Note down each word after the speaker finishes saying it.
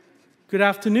Good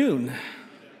afternoon.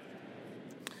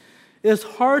 It's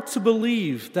hard to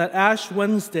believe that Ash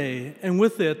Wednesday, and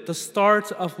with it the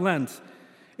start of Lent,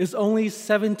 is only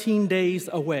 17 days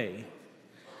away.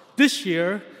 This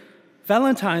year,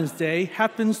 Valentine's Day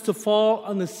happens to fall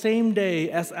on the same day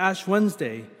as Ash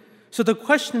Wednesday. So the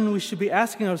question we should be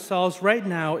asking ourselves right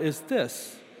now is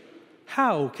this: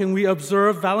 how can we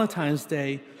observe Valentine's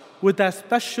Day with that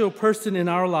special person in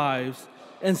our lives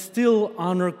and still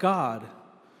honor God?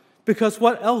 Because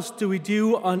what else do we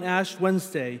do on Ash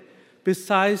Wednesday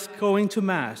besides going to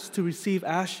Mass to receive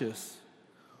ashes?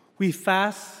 We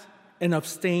fast and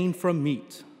abstain from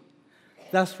meat.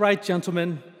 That's right,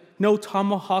 gentlemen. No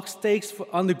tomahawk steaks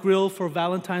on the grill for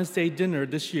Valentine's Day dinner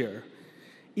this year.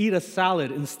 Eat a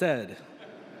salad instead.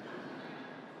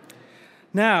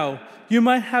 Now, you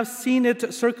might have seen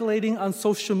it circulating on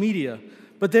social media,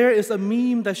 but there is a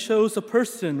meme that shows a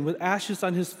person with ashes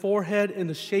on his forehead in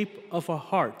the shape of a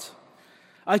heart.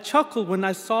 I chuckled when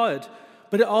I saw it,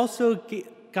 but it also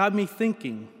got me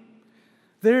thinking.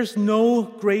 There's no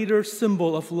greater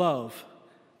symbol of love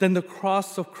than the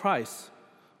cross of Christ,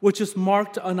 which is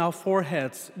marked on our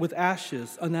foreheads with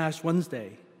ashes on Ash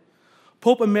Wednesday.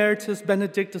 Pope Emeritus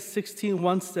Benedict XVI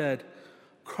once said,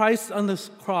 "Christ on the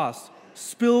cross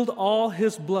spilled all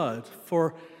his blood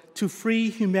to free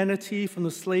humanity from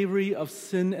the slavery of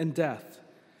sin and death.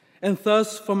 And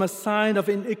thus, from a sign of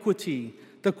iniquity,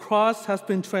 the cross has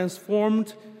been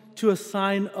transformed to a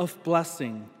sign of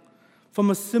blessing, from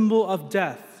a symbol of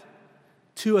death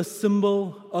to a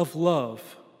symbol of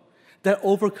love that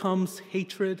overcomes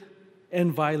hatred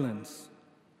and violence."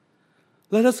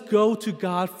 Let us go to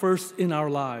God first in our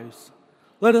lives.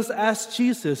 Let us ask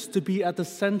Jesus to be at the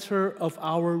center of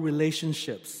our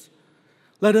relationships.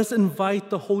 Let us invite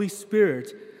the Holy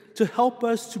Spirit to help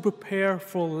us to prepare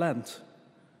for Lent.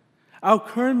 Our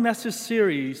current message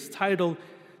series titled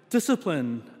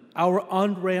Discipline, Our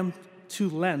On-Ramp to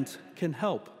Lent, can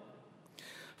help.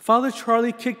 Father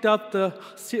Charlie kicked up the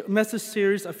message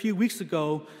series a few weeks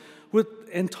ago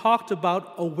and talked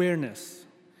about awareness.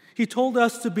 He told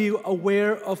us to be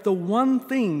aware of the one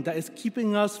thing that is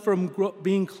keeping us from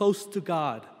being close to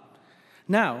God.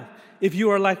 Now, if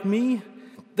you are like me,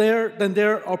 then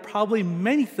there are probably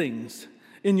many things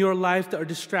in your life that are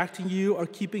distracting you or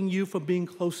keeping you from being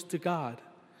close to God.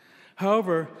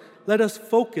 However, let us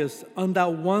focus on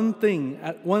that one thing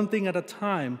at a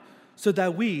time so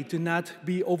that we do not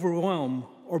be overwhelmed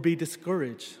or be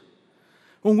discouraged.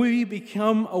 When we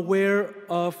become aware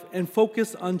of and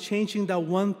focus on changing that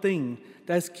one thing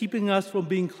that is keeping us from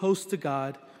being close to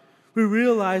God, we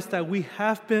realize that we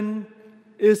have been,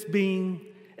 is being,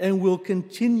 and will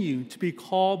continue to be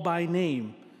called by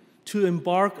name to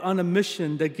embark on a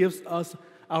mission that gives us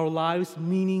our lives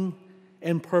meaning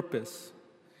and purpose.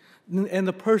 And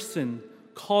the person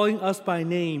calling us by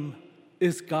name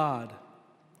is God.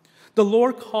 The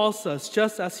Lord calls us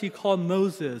just as he called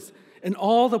Moses and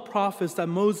all the prophets that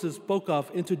Moses spoke of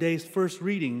in today's first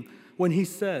reading when he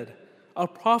said, "A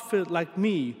prophet like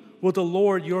me will the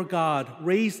Lord your God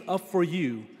raise up for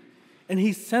you," and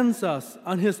he sends us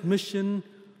on his mission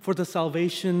for the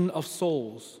salvation of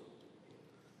souls.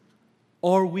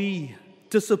 Are we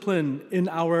disciplined in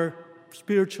our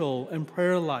spiritual and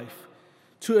prayer life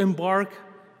to embark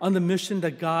on the mission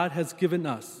that God has given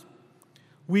us?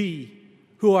 We,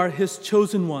 who are his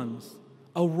chosen ones,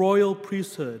 a royal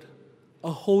priesthood, a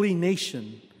holy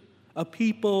nation, a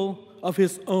people of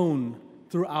his own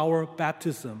through our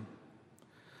baptism.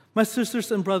 My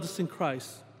sisters and brothers in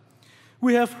Christ,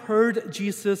 we have heard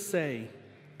Jesus say,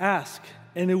 "Ask,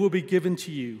 and it will be given to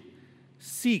you.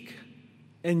 Seek,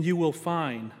 and you will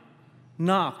find.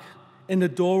 Knock, and the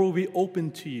door will be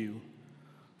opened to you.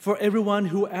 For everyone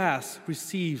who asks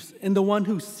receives, and the one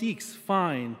who seeks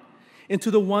finds, and to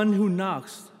the one who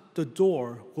knocks, the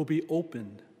door will be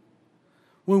opened."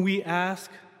 When we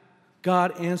ask,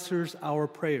 God answers our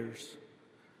prayers.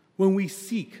 When we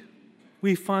seek,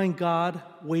 we find God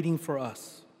waiting for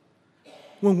us.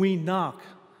 When we knock,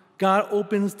 God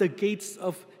opens the gates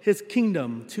of his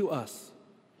kingdom to us.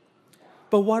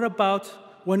 But what about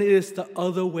when it is the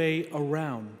other way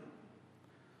around?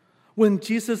 When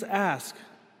Jesus asks,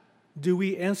 do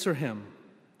we answer him?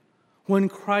 When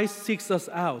Christ seeks us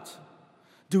out,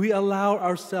 do we allow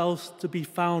ourselves to be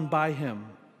found by him?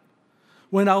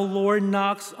 When our Lord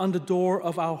knocks on the door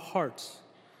of our hearts,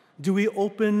 do we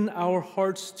open our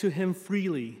hearts to him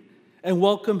freely and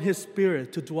welcome his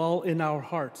Spirit to dwell in our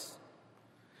hearts?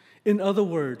 In other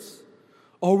words,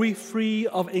 are we free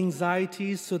of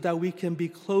anxieties so that we can be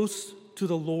close to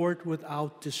the Lord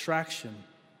without distraction?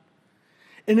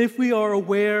 And if we are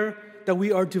aware that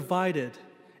we are divided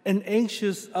and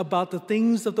anxious about the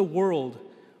things of the world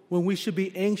when we should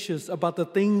be anxious about the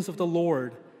things of the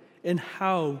Lord and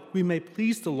how we may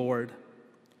please the Lord,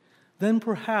 then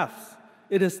perhaps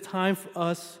it is time for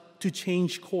us to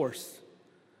change course,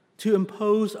 to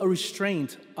impose a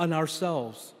restraint on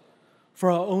ourselves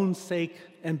for our own sake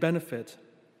and benefit.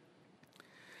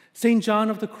 St. John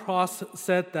of the Cross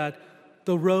said that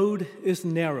the road is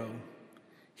narrow.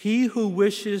 He who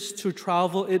wishes to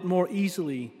travel it more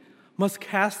easily must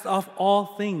cast off all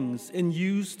things and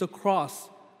use the cross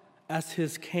as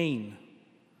his cane.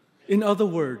 In other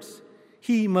words,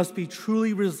 he must be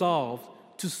truly resolved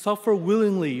to suffer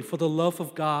willingly for the love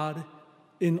of God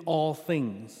in all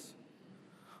things.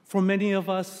 For many of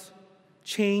us,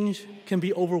 change can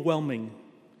be overwhelming.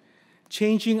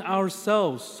 Changing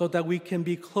ourselves so that we can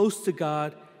be close to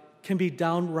God can be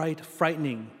downright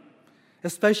frightening,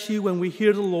 especially when we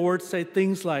hear the Lord say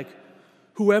things like,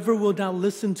 "Whoever will not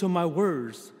listen to my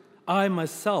words, I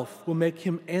myself will make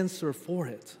him answer for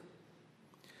it."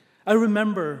 I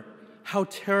remember how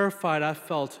terrified I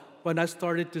felt when I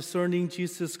started discerning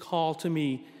Jesus' call to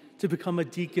me to become a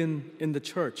deacon in the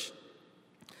church.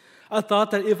 I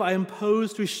thought that if I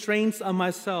imposed restraints on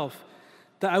myself,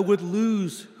 that I would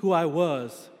lose who I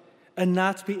was and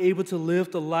not be able to live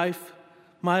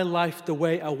my life the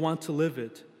way I want to live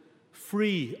it,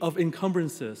 free of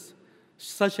encumbrances,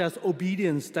 such as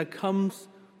obedience that comes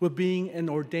with being an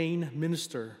ordained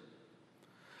minister.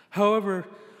 However,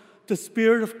 the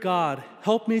Spirit of God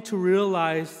helped me to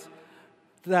realize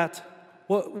that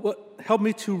what helped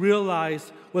me to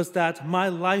realize was that my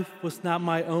life was not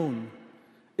my own.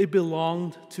 It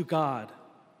belonged to God.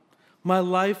 My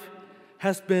life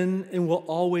has been and will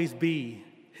always be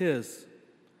His.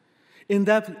 In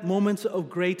that moment of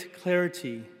great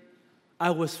clarity,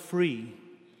 I was free,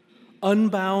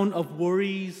 unbound of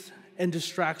worries and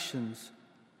distractions,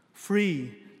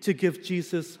 free to give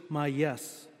Jesus my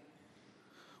yes.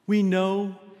 We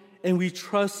know and we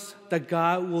trust that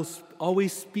God will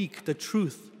always speak the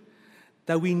truth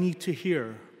that we need to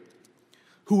hear.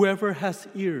 Whoever has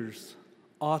ears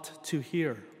ought to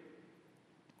hear.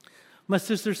 My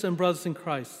sisters and brothers in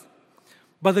Christ,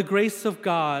 by the grace of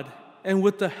God and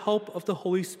with the help of the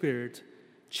Holy Spirit,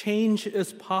 change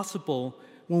is possible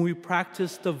when we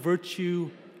practice the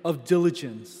virtue of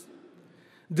diligence.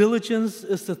 Diligence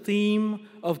is the theme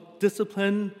of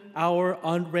Discipline, our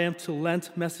On-Ramp to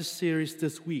Lent message series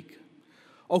this week.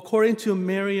 According to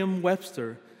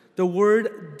Merriam-Webster, the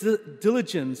word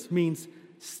diligence means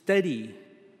steady,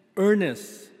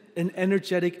 earnest, and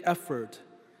energetic effort,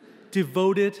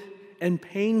 devoted and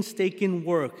painstaking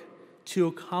work to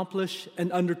accomplish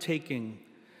an undertaking,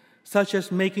 such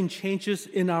as making changes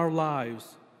in our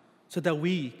lives so that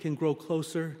we can grow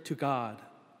closer to God.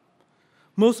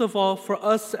 Most of all, for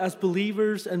us as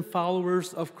believers and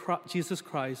followers of Jesus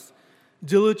Christ,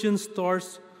 diligence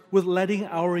starts with letting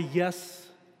our yes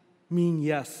mean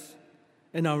yes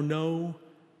and our no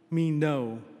mean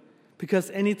no, because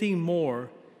anything more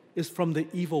is from the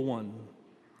evil one.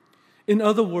 In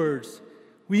other words,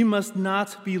 we must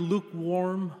not be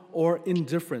lukewarm or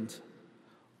indifferent.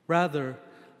 Rather,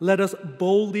 let us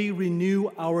boldly renew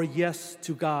our yes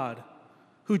to God,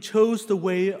 who chose the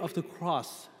way of the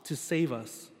cross to save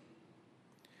us.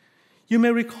 You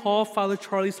may recall Father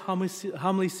Charlie's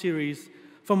homily series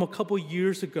from a couple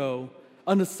years ago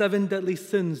on the 7 deadly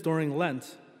sins during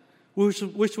Lent,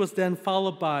 which was then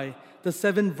followed by the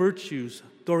 7 virtues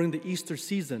during the Easter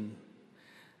season.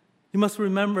 You must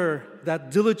remember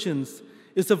that diligence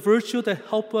is a virtue that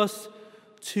helps us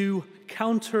to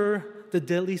counter the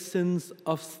deadly sins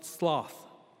of sloth.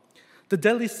 The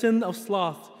deadly sin of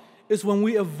sloth is when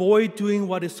we avoid doing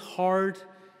what is hard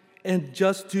and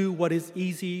just do what is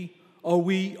easy, or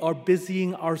we are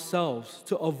busying ourselves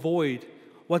to avoid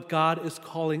what God is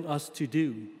calling us to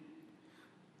do.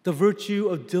 The virtue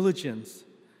of diligence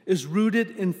is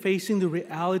rooted in facing the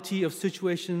reality of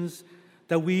situations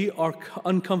that we are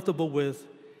uncomfortable with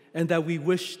and that we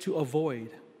wish to avoid.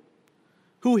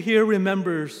 Who here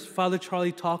remembers Father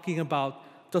Charlie talking about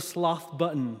the sloth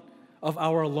button of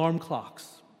our alarm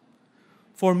clocks?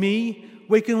 For me,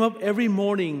 waking up every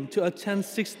morning to attend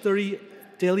 6:30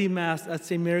 daily Mass at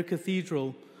St. Mary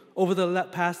Cathedral over the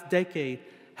past decade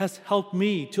has helped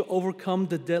me to overcome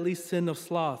the deadly sin of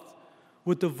sloth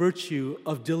with the virtue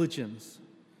of diligence.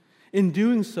 In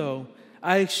doing so,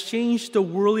 I exchanged the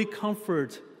worldly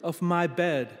comfort of my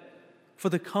bed for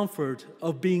the comfort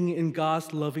of being in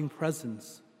God's loving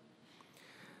presence.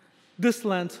 This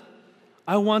Lent,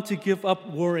 I want to give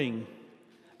up worrying.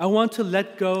 I want to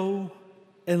let go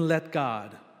and let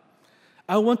God.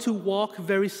 I want to walk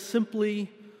very simply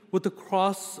with the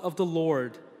cross of the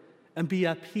Lord and be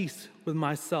at peace with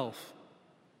myself.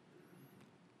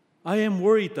 I am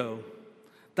worried, though,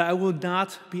 that I will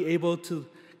not be able to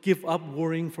give up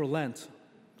worrying for Lent.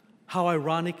 How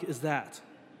ironic is that?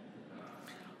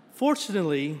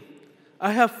 Fortunately,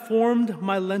 I have formed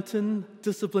my Lenten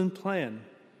discipline plan.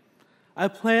 I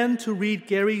plan to read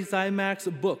Gary Zimac's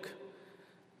book,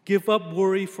 Give Up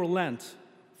Worry for Lent,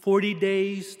 40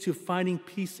 Days to Finding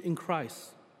Peace in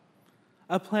Christ.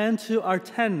 I plan to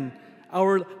attend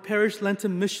our parish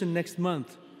Lenten mission next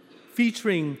month,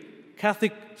 featuring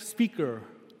Catholic speaker,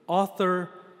 author,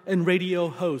 and radio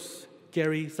host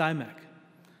Gary Zimac.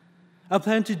 I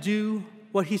plan to do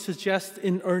what he suggests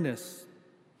in earnest,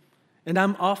 and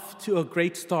I'm off to a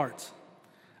great start.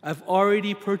 I've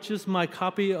already purchased my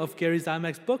copy of Gary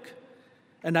Zimac's book,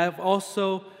 and I've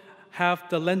also have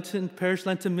the parish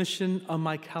Lenten mission on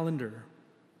my calendar.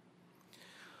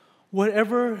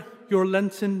 Whatever your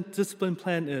Lenten discipline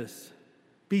plan is,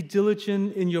 be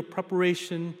diligent in your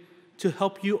preparation to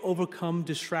help you overcome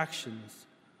distractions.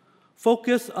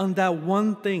 Focus on that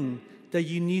one thing that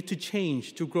you need to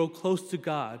change to grow close to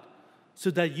God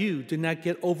so that you do not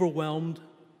get overwhelmed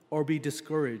or be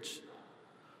discouraged.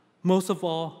 Most of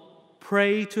all,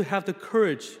 pray to have the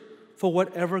courage for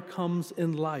whatever comes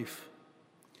in life.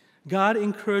 God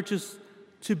encourages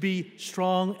to be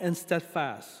strong and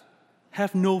steadfast.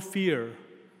 Have no fear,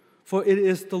 for it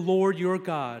is the Lord your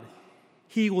God.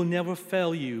 He will never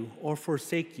fail you or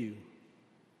forsake you.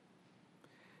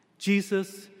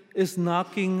 Jesus is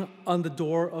knocking on the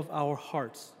door of our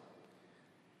hearts.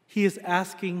 He is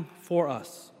asking for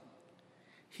us.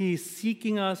 He is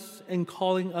seeking us and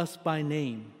calling us by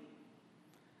name.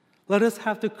 Let us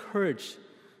have the courage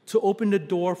to open the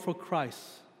door for Christ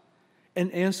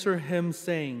and answer him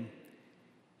saying,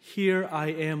 "Here I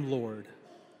am, Lord.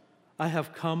 I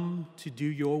have come to do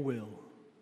your will."